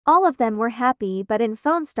All of them were happy, but in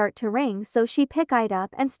phone start to ring, so she pick it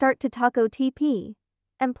up and start to talk OTP.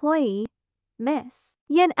 Employee. Miss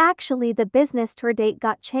Yin, actually the business tour date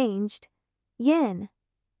got changed. Yin.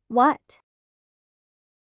 What?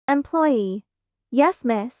 Employee. Yes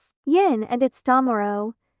miss Yin, and it's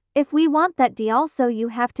tomorrow. If we want that deal, so you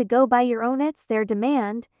have to go by your own, it's their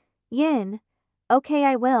demand. Yin. Okay,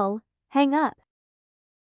 I will. Hang up.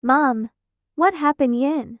 Mom. What happened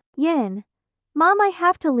Yin? Yin. Mom, I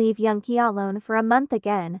have to leave Youngki alone for a month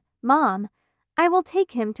again. Mom. I will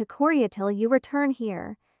take him to Korea till you return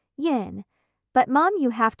here. Yin. But mom,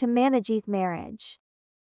 you have to manage ETH marriage.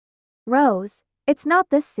 Rose. It's not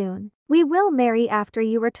this soon. We will marry after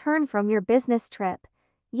you return from your business trip.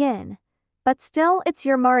 Yin. But still, it's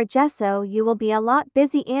your marriage, so you will be a lot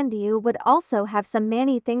busy and you would also have some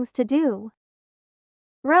many things to do.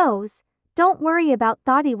 Rose. Don't worry about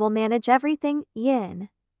Thoughty will manage everything. Yin.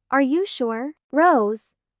 Are you sure?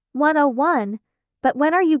 Rose. 101. But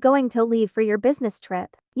when are you going to leave for your business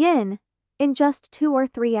trip? Yin. In just 2 or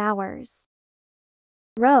 3 hours.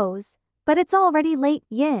 Rose. But it's already late.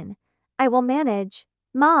 Yin. I will manage.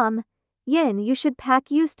 Mom. Yin, you should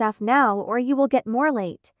pack you stuff now or you will get more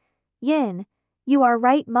late. Yin. You are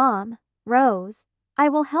right mom. Rose. I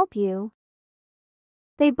will help you.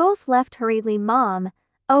 They both left hurriedly. Mom.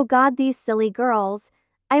 Oh god, these silly girls.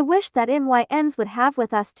 I wish that MYNs would have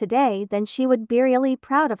with us today, then she would be really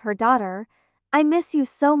proud of her daughter. I miss you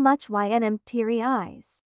so much YNM, teary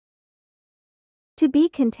eyes. To be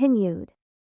continued.